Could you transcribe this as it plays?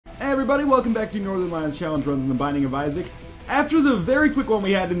everybody, welcome back to Northernlion's challenge runs in the Binding of Isaac. After the very quick one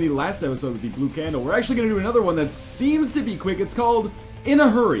we had in the last episode with the blue candle, we're actually going to do another one that seems to be quick. It's called In a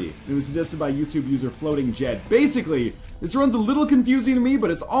Hurry. It was suggested by YouTube user Floating Jet. Basically, this run's a little confusing to me,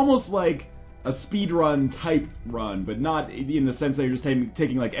 but it's almost like a speedrun type run, but not in the sense that you're just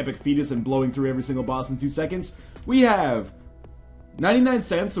taking like Epic Fetus and blowing through every single boss in 2 seconds. We have 99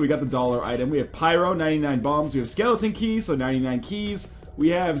 cents, so we got the dollar item. We have Pyro, 99 bombs. We have Skeleton Key, so 99 keys. We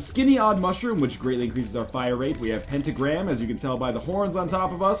have Skinny Odd Mushroom, which greatly increases our fire rate. We have Pentagram, as you can tell by the horns on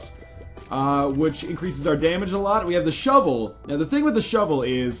top of us, which increases our damage a lot. We have the Shovel. Now, the thing with the Shovel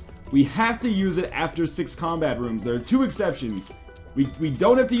is we have to use it after 6 combat rooms. There are 2 exceptions. We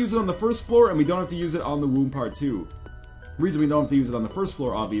don't have to use it on the first floor, and we don't have to use it on the Womb Part 2. The reason we don't have to use it on the first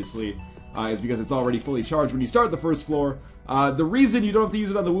floor, obviously, is because it's already fully charged when you start the first floor. The reason you don't have to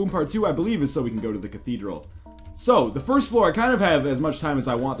use it on the Womb Part 2, I believe, is so we can go to the Cathedral. So, the first floor, I kind of have as much time as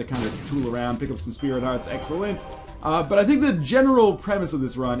I want to kind of tool around, pick up some Spirit Hearts, excellent. But I think the general premise of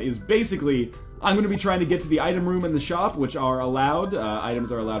this run is basically, I'm going to be trying to get to the item room in the shop, which are allowed, items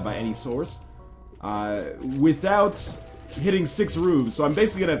are allowed by any source, without hitting 6 rooms. So I'm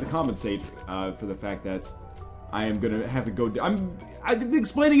basically going to have to compensate for the fact that I am going to have to go down. I'm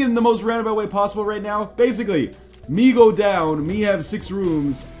explaining it in the most roundabout way possible right now. Basically, me go down, me have 6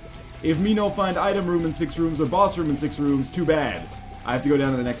 rooms. If me no find item room in 6 rooms or boss room in 6 rooms, too bad. I have to go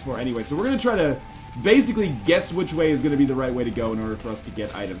down to the next floor anyway. So we're going to try to basically guess which way is going to be the right way to go in order for us to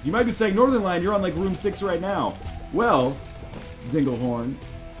get items. You might be saying, Northernlion, you're on like room 6 right now. Well, Dinglehorn,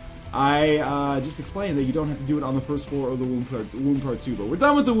 I just explained that you don't have to do it on the first floor or the Womb Part 2. But we're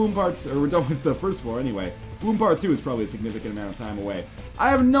done with the Womb Part, or we're done with the first floor anyway. Womb Part 2 is probably a significant amount of time away.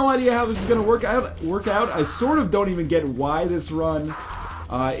 I have no idea how this is going to work out. I sort of don't even get why this run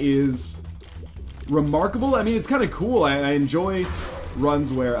is remarkable. I mean, it's kind of cool. I enjoy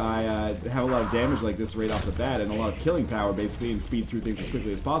runs where I have a lot of damage like this right off the bat and a lot of killing power, basically, and speed through things as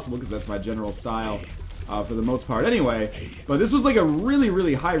quickly as possible, because that's my general style for the most part anyway. But this was like a really,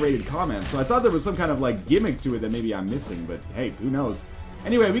 really high-rated comment, so I thought there was some kind of like gimmick to it that maybe I'm missing, but hey, who knows.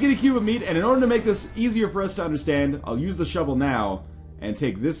 Anyway, we get a cube of meat, and in order to make this easier for us to understand, I'll use the shovel now and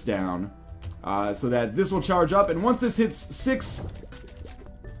take this down so that this will charge up, and once this hits 6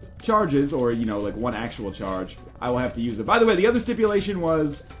 charges, or, you know, like 1 actual charge, I will have to use it. By the way, the other stipulation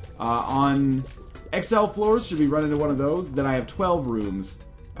was on XL floors, should we run into one of those, then I have 12 rooms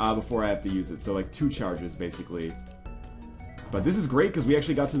before I have to use it. So like 2 charges, basically. But this is great because we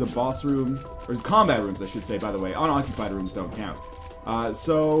actually got to the boss room, or combat rooms, I should say, by the way. Unoccupied rooms don't count.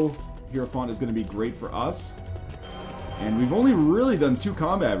 So Hierophant is going to be great for us. And we've only really done 2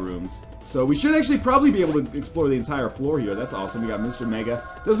 combat rooms. So we should actually probably be able to explore the entire floor here. That's awesome. We got Mr. Mega.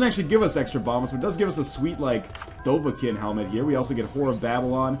 Doesn't actually give us extra bombs, but it does give us a sweet, like, Dovahkiin helmet here. We also get Whore of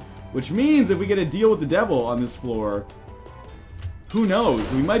Babylon, which means if we get a deal with the devil on this floor, who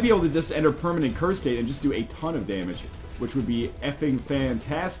knows? We might be able to just enter permanent curse state and just do a ton of damage, which would be effing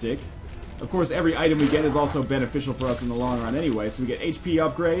fantastic. Of course, every item we get is also beneficial for us in the long run anyway. So we get HP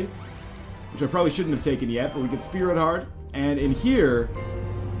upgrade, which I probably shouldn't have taken yet, but we get Spirit Heart. And in here,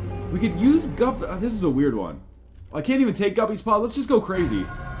 we could use this is a weird one. I can't even take Guppy's Paw. Let's just go crazy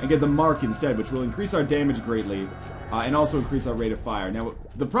and get the Mark instead, which will increase our damage greatly and also increase our rate of fire. Now,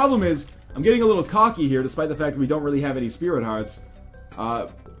 the problem is, I'm getting a little cocky here, despite the fact that we don't really have any Spirit Hearts.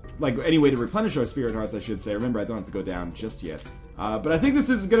 Like, any way to replenish our Spirit Hearts, I should say. Remember, I don't have to go down just yet. But I think this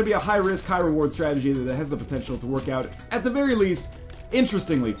is going to be a high-risk, high-reward strategy that has the potential to work out, at the very least,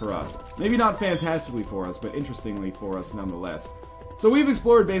 interestingly for us. Maybe not fantastically for us, but interestingly for us nonetheless. So we've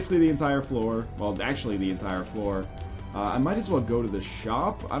explored basically the entire floor. Well, actually the entire floor. I might as well go to the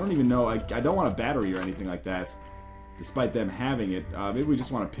shop. I don't even know. I don't want a battery or anything like that, despite them having it. Maybe we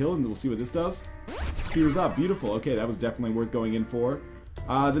just want a pill and we'll see what this does. Tears up. Beautiful. Okay, that was definitely worth going in for.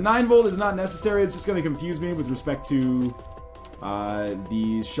 The 9 volt is not necessary. It's just going to confuse me with respect to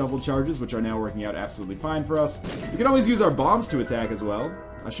the shovel charges, which are now working out absolutely fine for us. We can always use our bombs to attack as well.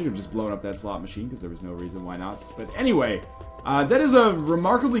 I should have just blown up that slot machine because there was no reason why not. But anyway, that is a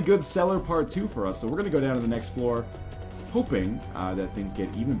remarkably good seller part 2 for us. So we're going to go down to the next floor, hoping that things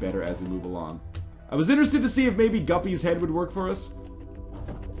get even better as we move along. I was interested to see if maybe Guppy's head would work for us,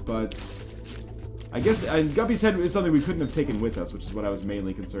 but I guess Guppy's head is something we couldn't have taken with us, which is what I was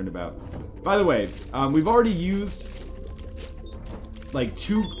mainly concerned about. By the way, we've already used like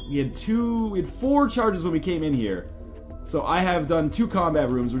we had 4 charges when we came in here. So I have done 2 combat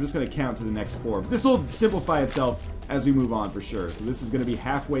rooms. We're just going to count to the next 4. This will simplify itself as we move on for sure. So this is going to be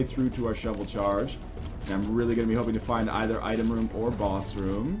halfway through to our shovel charge. And I'm really going to be hoping to find either item room or boss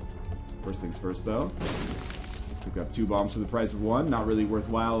room. First things first, though. Pick up 2 bombs for the price of 1. Not really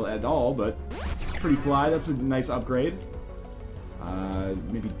worthwhile at all, but pretty fly. That's a nice upgrade.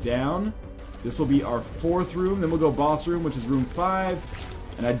 Maybe down. This will be our 4th room. Then we'll go boss room, which is room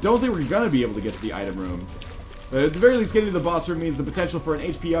 5. And I don't think we're going to be able to get to the item room. But at the very least, getting to the boss room means the potential for an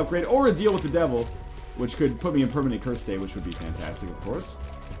HP upgrade or a deal with the devil, which could put me in permanent curse state, which would be fantastic, of course.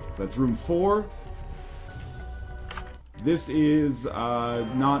 So that's room 4. This is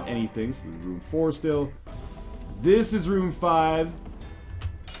not anything, so room 4 still. This is room 5,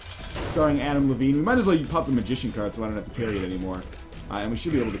 starring Adam Levine. We might as well pop the Magician card so I don't have to carry it anymore. And we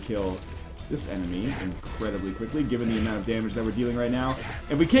should be able to kill this enemy incredibly quickly, given the amount of damage that we're dealing right now.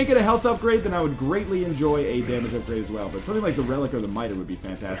 If we can't get a health upgrade, then I would greatly enjoy a damage upgrade as well. But something like the Relic or the Mitre would be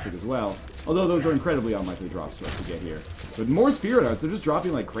fantastic as well. Although those are incredibly unlikely drops for us to get here. But more Spirit Hearts, they're just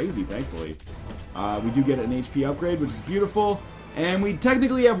dropping like crazy, thankfully. We do get an HP upgrade, which is beautiful. And we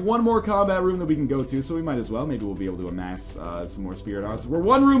technically have 1 more combat room that we can go to, so we might as well. Maybe we'll be able to amass some more Spirit Hearts. We're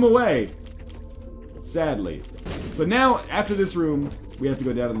 1 room away, sadly. So now, after this room, we have to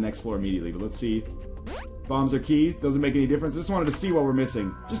go down to the next floor immediately. But let's see. Bombs are key. Doesn't make any difference. I just wanted to see what we're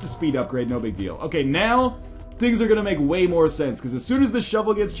missing. Just a speed upgrade, no big deal. Okay, now things are going to make way more sense, because as soon as the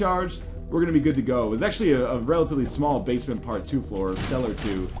shovel gets charged, we're going to be good to go. It was actually a relatively small basement part 2 floor, cellar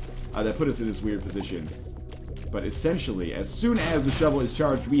 2, that put us in this weird position. But essentially, as soon as the shovel is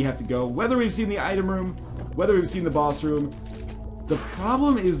charged, we have to go. Whether we've seen the item room, whether we've seen the boss room. The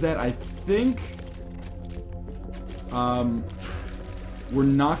problem is that I think we're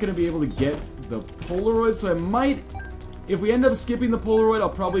not going to be able to get the Polaroid, so I might, if we end up skipping the Polaroid, I'll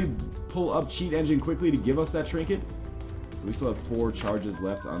probably pull up Cheat Engine quickly to give us that trinket. So we still have 4 charges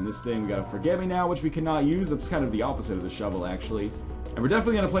left on this thing. We got a Forget Me Now, which we cannot use. That's kind of the opposite of the shovel, actually. And we're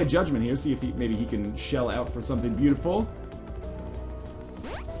definitely going to play Judgment here, see if maybe he can shell out for something beautiful.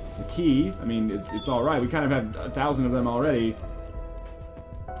 It's a key. I mean, it's alright. We kind of have 1,000 of them already.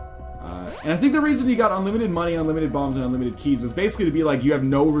 And I think the reason you got unlimited money, unlimited bombs, and unlimited keys was basically to be like, you have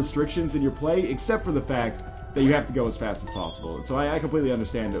no restrictions in your play, except for the fact that you have to go as fast as possible. So I completely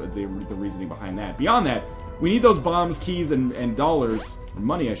understand the reasoning behind that. Beyond that, we need those bombs, keys, and dollars, or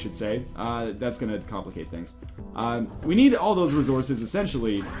money, I should say. That's going to complicate things. We need all those resources,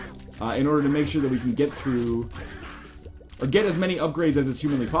 essentially, in order to make sure that we can get through, or get as many upgrades as is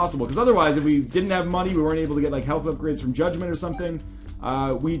humanly possible. Because otherwise, if we didn't have money, we weren't able to get like health upgrades from Judgment or something,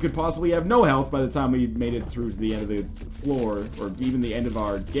 we could possibly have no health by the time we made it through to the end of the floor, or even the end of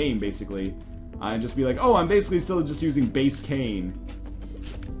our game, basically. And just be like, oh, I'm basically still just using base Cain.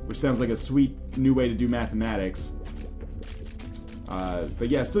 Which sounds like a sweet new way to do mathematics. But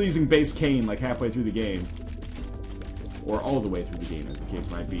yeah, still using base Cain like halfway through the game. Or all the way through the game, as the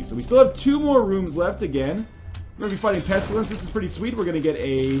case might be. So we still have 2 more rooms left again. We're going to be fighting Pestilence. This is pretty sweet. We're going to get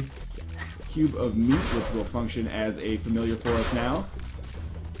a cube of meat, which will function as a familiar for us now.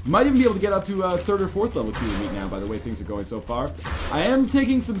 Might even be able to get up to 3rd or 4th level cube of meat now, by the way things are going so far. I am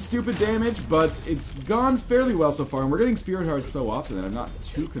taking some stupid damage, but it's gone fairly well so far, and we're getting Spirit Hearts so often that I'm not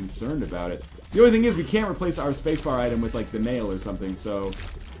too concerned about it. The only thing is we can't replace our spacebar item with, like, the nail or something, so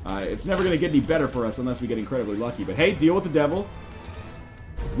it's never going to get any better for us unless we get incredibly lucky. But hey, deal with the devil.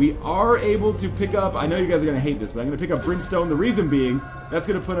 We are able to pick up, I know you guys are going to hate this, but I'm going to pick up Brimstone. The reason being, that's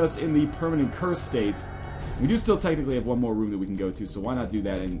going to put us in the permanent curse state. We do still technically have 1 more room that we can go to, so why not do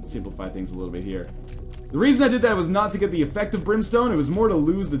that and simplify things a little bit here. The reason I did that was not to get the effect of Brimstone, it was more to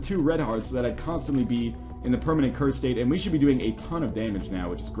lose the 2 red hearts so that I'd constantly be in the permanent curse state, and we should be doing a ton of damage now,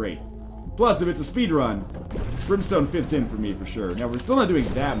 which is great. Plus, if it's a speed run, Brimstone fits in for me for sure. Now, we're still not doing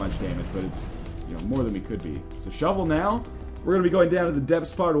that much damage, but it's, you know, more than we could be. So shovel now. We're going to be going down to the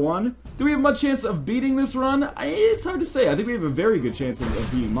depths part 1. Do we have much chance of beating this run? It's hard to say. I think we have a very good chance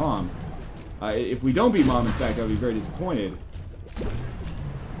of beating Mom. If we don't beat Mom, in fact, I'll be very disappointed.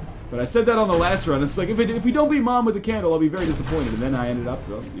 But I said that on the last run. It's like, if we don't beat Mom with the candle, I'll be very disappointed. And then I ended up,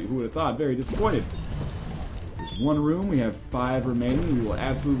 well, who would have thought, very disappointed. There's 1 room. We have 5 remaining. We will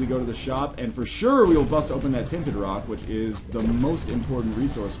absolutely go to the shop. And for sure, we will bust open that Tinted Rock, which is the most important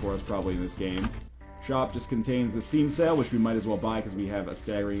resource for us probably in this game. Shop just contains the Steam Sale, which we might as well buy because we have a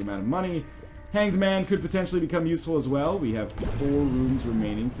staggering amount of money. Hanged Man could potentially become useful as well. We have 4 rooms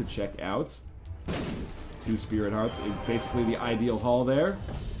remaining to check out. 2 Spirit Hearts is basically the ideal haul there.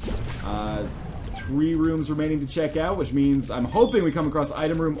 3 rooms remaining to check out, which means I'm hoping we come across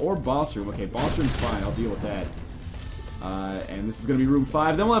item room or boss room. Okay, boss room's fine. I'll deal with that. And this is going to be room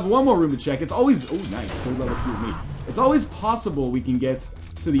 5. Then we'll have 1 more room to check. It's always... Oh, nice. 3rd level cube meat. It's always possible we can get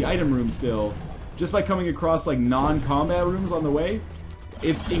to the item room still just by coming across, like, non-combat rooms on the way.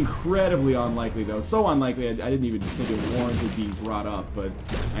 It's incredibly unlikely, though. So unlikely, I didn't even think it warranted being brought up, but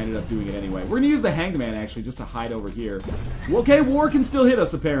I ended up doing it anyway. We're gonna use the Hanged Man, actually, just to hide over here. Okay, War can still hit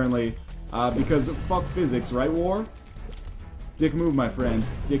us, apparently. Because fuck physics, right, War? Dick move, my friend.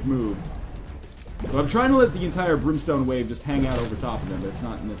 Dick move. So I'm trying to let the entire Brimstone wave just hang out over top of them, but it's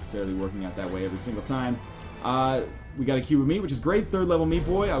not necessarily working out that way every single time. We got a cube of meat, which is great. 3rd level meat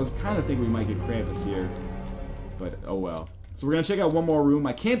boy. I was kind of thinking we might get Krampus here, but oh well. So we're going to check out one more room.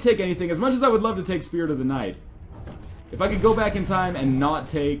 I can't take anything, as much as I would love to take Spirit of the Night. If I could go back in time and not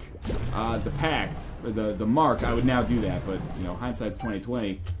take the Pact, or the Mark, I would now do that, but, you know, hindsight's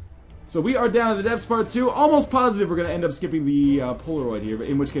 20/20. So we are down to the depths part 2. Almost positive we're going to end up skipping the Polaroid here, but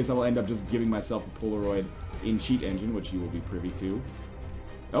in which case I will end up just giving myself the Polaroid in Cheat Engine, which you will be privy to.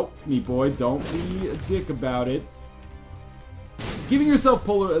 Oh, meat boy, don't be a dick about it. Giving yourself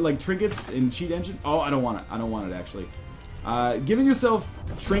like trinkets in Cheat Engine. Oh, I don't want it. I don't want it, actually. Giving yourself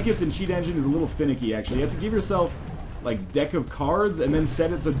trinkets in Cheat Engine is a little finicky, actually. You have to give yourself, like, deck of cards, and then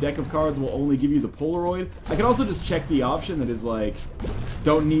set it so deck of cards will only give you the Polaroid. I can also just check the option that is, like,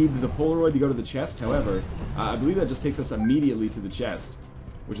 don't need the Polaroid to go to the chest. However, I believe that just takes us immediately to the chest,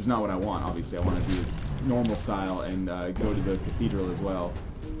 which is not what I want, obviously. I want to do normal style and go to the Cathedral as well.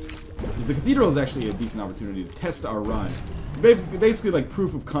 Because the Cathedral is actually a decent opportunity to test our run. Basically, like,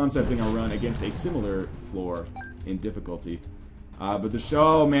 proof of concepting our run against a similar floor in difficulty. But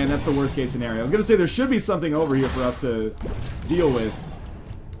oh man, that's the worst case scenario. I was gonna say there should be something over here for us to deal with,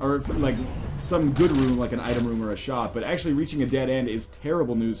 or like some good room, like an item room or a shop. But actually, reaching a dead end is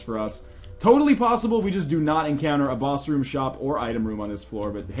terrible news for us. Totally possible we just do not encounter a boss room, shop, or item room on this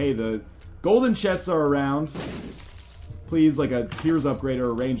floor. But hey, the golden chests are around. Please, like a tears upgrade or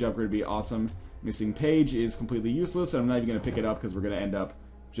a range upgrade would be awesome. Missing page is completely useless, and I'm not even gonna pick it up because we're gonna end up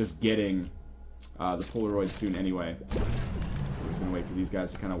just getting the Polaroid soon anyway. So we're just gonna wait for these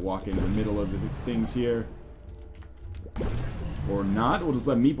guys to kind of walk into the middle of the things here. Or not. We'll just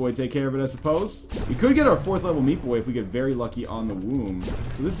let Meat Boy take care of it, I suppose. We could get our 4th level Meat Boy if we get very lucky on the womb.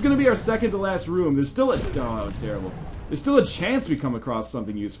 So this is gonna be our 2nd to last room. There's still a... oh, that was terrible. There's still a chance we come across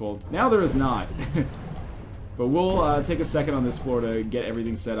something useful. Now there is not. But we'll take a second on this floor to get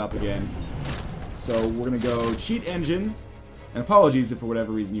everything set up again. So we're gonna go Cheat Engine. And apologies if for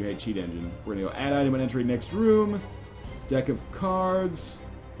whatever reason you hate Cheat Engine. We're gonna go add item when entering next room. Deck of cards.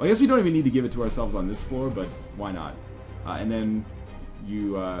 Well, I guess we don't even need to give it to ourselves on this floor, but why not? And then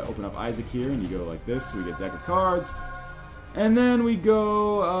you open up Isaac here, and you go like this, so we get deck of cards. And then we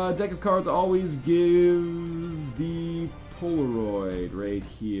go, deck of cards always gives the Polaroid right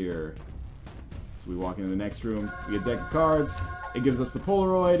here. So we walk into the next room, we get deck of cards, it gives us the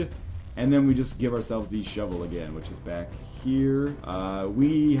Polaroid, and then we just give ourselves the shovel again, which is back here.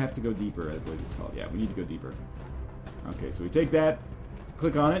 We have to go deeper, I believe it's called. Yeah, we need to go deeper. Okay, so we take that,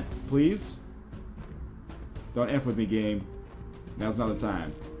 click on it, please. Don't F with me, game. Now's not the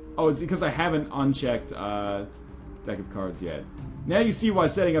time. Oh, it's because I haven't unchecked deck of cards yet. Now you see why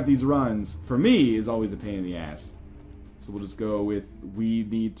setting up these runs, for me, is always a pain in the ass. So we'll just go with, we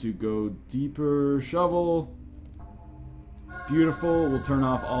need to go deeper, shovel. Beautiful, we'll turn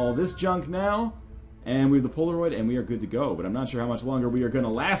off all this junk now. And we have the Polaroid, and we are good to go. But I'm not sure how much longer we are going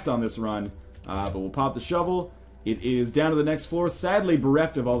to last on this run. But we'll pop the shovel. It is down to the next floor, sadly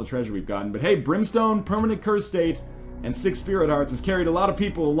bereft of all the treasure we've gotten. But hey, Brimstone, Permanent Curse State, and 6 Spirit Hearts has carried a lot of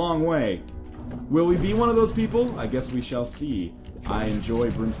people a long way. Will we be one of those people? I guess we shall see. I enjoy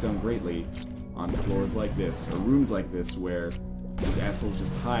Brimstone greatly on floors like this, or rooms like this, where these assholes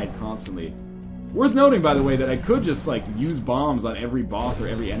just hide constantly. Worth noting, by the way, that I could just, like, use bombs on every boss or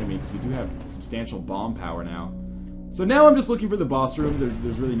every enemy, because we do have substantial bomb power now. So now I'm just looking for the boss room.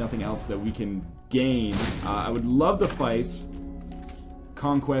 There's really nothing else that we can gain. I would love to fight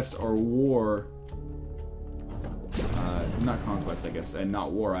Conquest or War. Not Conquest, I guess, and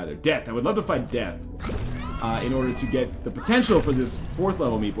not War either. Death. I would love to fight Death in order to get the potential for this 4th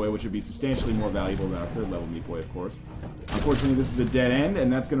level Meat Boy, which would be substantially more valuable than our 3rd level Meat Boy, of course. Unfortunately, this is a dead end,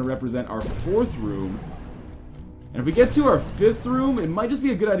 and that's going to represent our 4th room. And if we get to our 5th room, it might just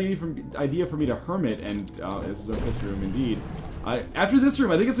be a good idea for me to hermit, and this is our 5th room indeed. After this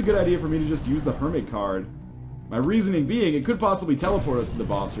room, I think it's a good idea for me to just use the hermit card. My reasoning being, it could possibly teleport us to the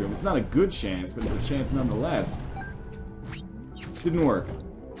boss room. It's not a good chance, but it's a chance nonetheless. Didn't work.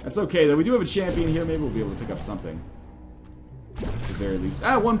 That's okay, though. We do have a champion here. Maybe we'll be able to pick up something. At the very least.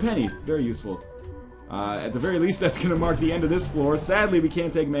 1 penny. Very useful. At the very least, that's going to mark the end of this floor. Sadly, we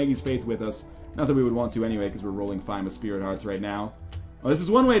can't take Maggie's Faith with us. Not that we would want to anyway, because we're rolling fine with Spirit Hearts right now. Oh, this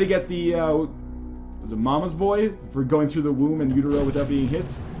is one way to get the, was it Mama's Boy? For going through the womb and utero without being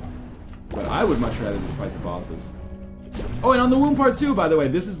hit? But I would much rather just fight the bosses. Oh, and on the womb part 2, by the way,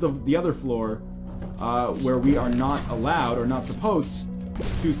 this is the other floor where we are not allowed or not supposed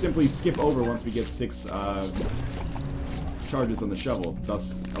to simply skip over once we get 6 charges on the shovel,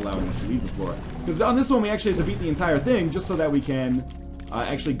 thus allowing us to leave the floor. Because on this one, we actually have to beat the entire thing just so that we can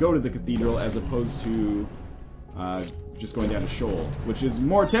actually go to the cathedral as opposed to just going down to Shoal, which is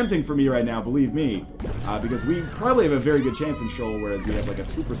more tempting for me right now, believe me, because we probably have a very good chance in Shoal, whereas we have like a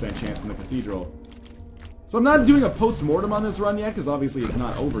 2% chance in the cathedral. So I'm not doing a post-mortem on this run yet, because obviously it's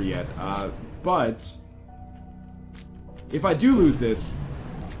not over yet, but if I do lose this,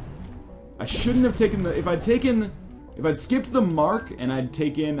 I shouldn't have taken the... If I'd skipped the mark and I'd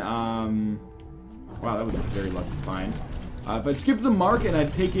taken, wow, that was a very lucky find. If I'd skipped the mark and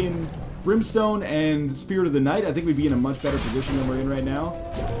I'd taken Brimstone and Spirit of the Night, I think we'd be in a much better position than we're in right now.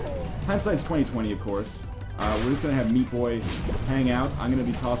 Hindsight's 20/20, of course. We're just gonna have Meat Boy hang out. I'm gonna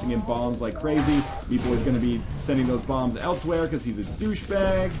be tossing in bombs like crazy. Meat Boy's gonna be sending those bombs elsewhere because he's a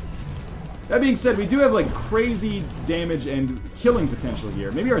douchebag. That being said, we do have like crazy damage and killing potential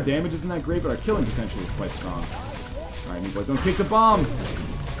here. Maybe our damage isn't that great, but our killing potential is quite strong. Alright, Meat Boy, don't kick the bomb!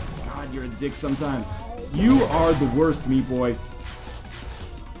 God, you're a dick sometimes. You are the worst, Meat Boy.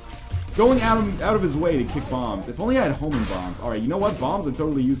 Going out of his way to kick bombs. If only I had homing bombs. Alright, you know what? Bombs are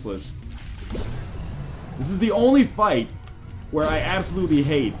totally useless. This is the only fight where I absolutely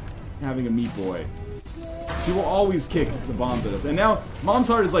hate having a Meat Boy. He will always kick the bombs at us. And now, Mom's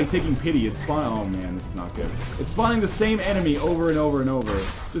Heart is like taking pity. It's spawning... Oh man, this is not good. It's spawning the same enemy over and over and over.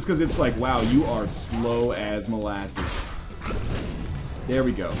 Just because it's like, wow, you are slow as molasses. There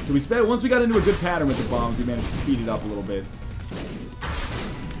we go. So once we got into a good pattern with the bombs, we managed to speed it up a little bit.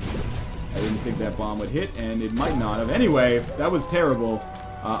 I didn't think that bomb would hit, and it might not have. Anyway, that was terrible.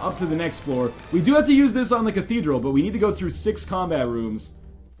 Up to the next floor. We do have to use this on the cathedral, but we need to go through 6 combat rooms.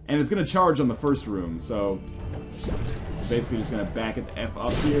 And it's going to charge on the first room, so basically just going to back it the F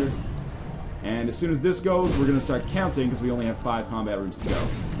up here. And as soon as this goes, we're going to start counting because we only have 5 combat rooms to go.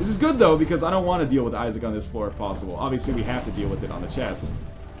 This is good, though, because I don't want to deal with Isaac on this floor if possible. Obviously, we have to deal with it on the chest.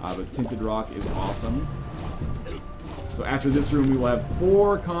 But Tinted Rock is awesome. So after this room, we will have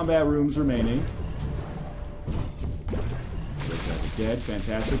 4 combat rooms remaining. Dead,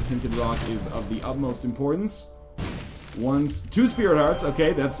 fantastic. Tinted Rock is of the utmost importance. 2 Spirit Hearts,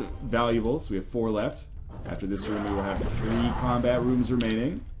 okay, that's valuable, so we have 4 left. After this room, we will have 3 combat rooms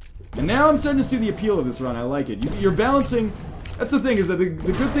remaining. And now I'm starting to see the appeal of this run. I like it. You're balancing... That's the thing, is that the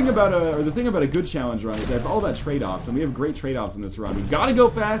good thing about a good challenge run is that it's all about trade-offs, and we have great trade-offs in this run. We've got to go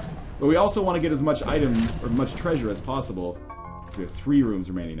fast, but we also want to get as much item, or much treasure as possible. So we have 3 rooms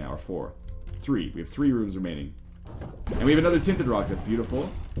remaining now, or 4. 3. We have 3 rooms remaining. And we have another Tinted Rock, that's beautiful.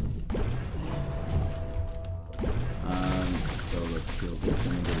 So let's kill this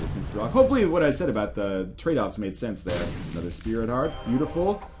and then go to the Tinted Rock. Hopefully what I said about the trade-offs made sense there. Another Spirit Heart,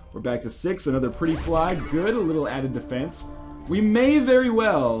 beautiful. We're back to 6, another pretty flag, good, a little added defense. We may very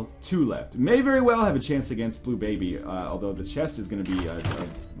well, 2 left, may very well have a chance against Blue Baby, although the chest is going to be a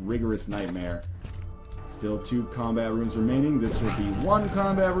rigorous nightmare. Still 2 combat rooms remaining. This will be 1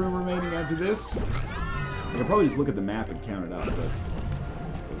 combat room remaining after this. I could probably just look at the map and count it up, but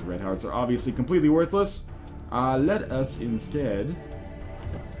those red hearts are obviously completely worthless. Let us instead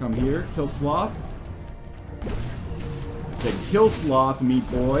come here, kill Sloth. I said kill Sloth, Meat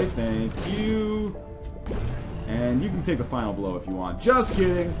Boy, thank you. And you can take the final blow if you want. Just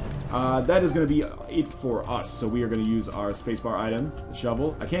kidding. That is going to be it for us, so we are going to use our spacebar item, the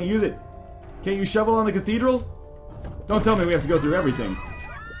shovel. I can't use it. Can't use shovel on the cathedral? Don't tell me we have to go through everything.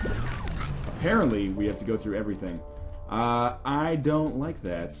 Apparently, we have to go through everything. I don't like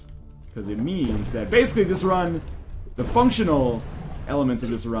that. Because it means that basically this run, the functional elements of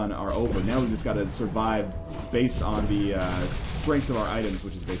this run are over. Now we just gotta survive based on the strengths of our items,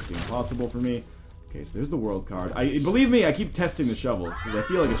 which is basically impossible for me. Okay, so there's the world card. Believe me, I keep testing the shovel, because I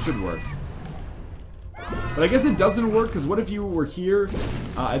feel like it should work. But I guess it doesn't work, because what if you were here,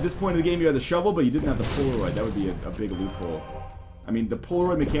 at this point in the game you had the shovel, but you didn't have the Polaroid? That would be a big loophole. I mean, the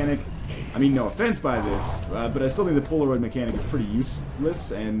Polaroid mechanic, I mean, no offense by this, but I still think the Polaroid mechanic is pretty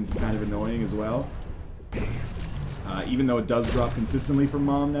useless and kind of annoying as well. Even though it does drop consistently from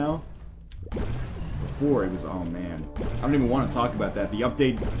Mom now. Before, it was, oh man. I don't even want to talk about that. The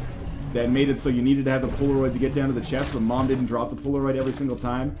update that made it so you needed to have the Polaroid to get down to the chest, but Mom didn't drop the Polaroid every single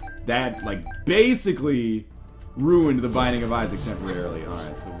time. That, like, basically ruined the Binding of Isaac temporarily.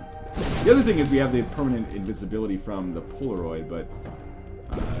 Alright, so... The other thing is we have the permanent invincibility from the Polaroid, but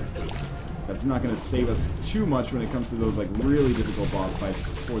that's not going to save us too much when it comes to those like really difficult boss fights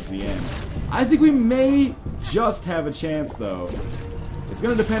towards the end. I think we may just have a chance, though. It's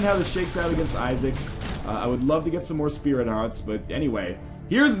going to depend how this shakes out against Isaac. I would love to get some more Spirit Hearts, but anyway.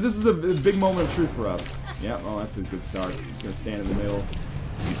 This is a big moment of truth for us. Yeah, well, that's a good start. I'm just going to stand in the middle.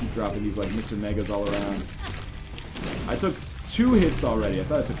 And keep dropping these, like, Mr. Megas all around. I took 2 hits already. I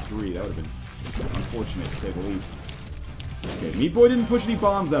thought I took 3. That would have been unfortunate, to say the least. Okay, Meat Boy didn't push any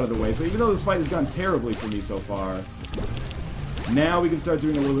bombs out of the way, so even though this fight has gone terribly for me so far, now we can start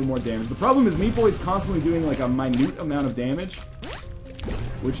doing a little bit more damage. The problem is Meat Boy is constantly doing, like, a minute amount of damage,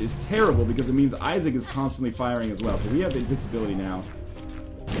 which is terrible because it means Isaac is constantly firing as well. So we have invincibility now.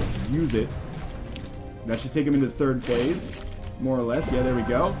 Let's use it. That should take him into 3rd phase, more or less. Yeah, there we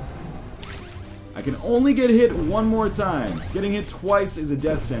go. I can only get hit 1 more time. Getting hit twice is a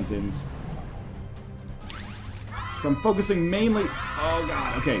death sentence. So I'm focusing mainly... Oh,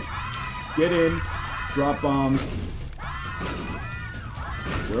 God. Okay. Get in. Drop bombs.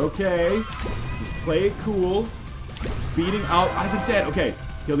 We're okay. Just play it cool. Beating... Oh, Isaac's dead. Okay.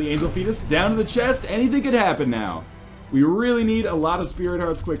 Kill the Angel Fetus. Down to the chest. Anything could happen now. We really need a lot of Spirit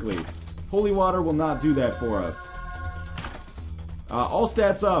Hearts quickly. Holy Water will not do that for us. All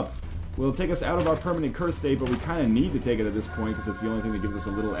stats up. Will take us out of our permanent curse state, but we kind of need to take it at this point because it's the only thing that gives us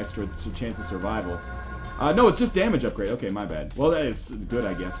a little extra chance of survival. No, it's just damage upgrade. Okay, my bad. Well, that is good,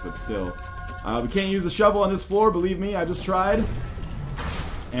 I guess, but still. We can't use the shovel on this floor, believe me, I just tried.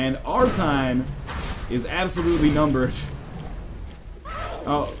 And our time is absolutely numbered.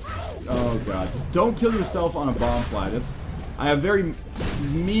 Oh God. Just don't kill yourself on a bomb fly. I have very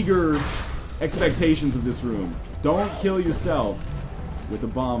meager expectations of this room. Don't kill yourself with a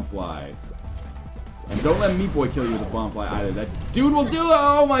bomb fly. And don't let Meat Boy kill you with a bomb fly either. That dude will do it!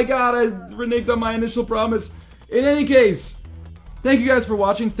 Oh my God, I reneged on my initial promise. In any case, thank you guys for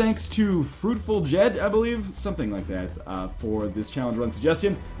watching. Thanks to Fruitful Jed, I believe, something like that, for this challenge run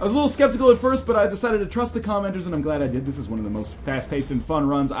suggestion. I was a little skeptical at first, but I decided to trust the commenters, and I'm glad I did. This is one of the most fast-paced and fun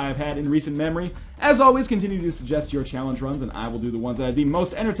runs I have had in recent memory. As always, continue to suggest your challenge runs, and I will do the ones that I deem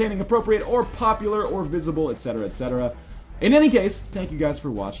most entertaining, appropriate, or popular, or visible, etc., etc. In any case, thank you guys for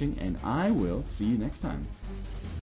watching, and I will see you next time.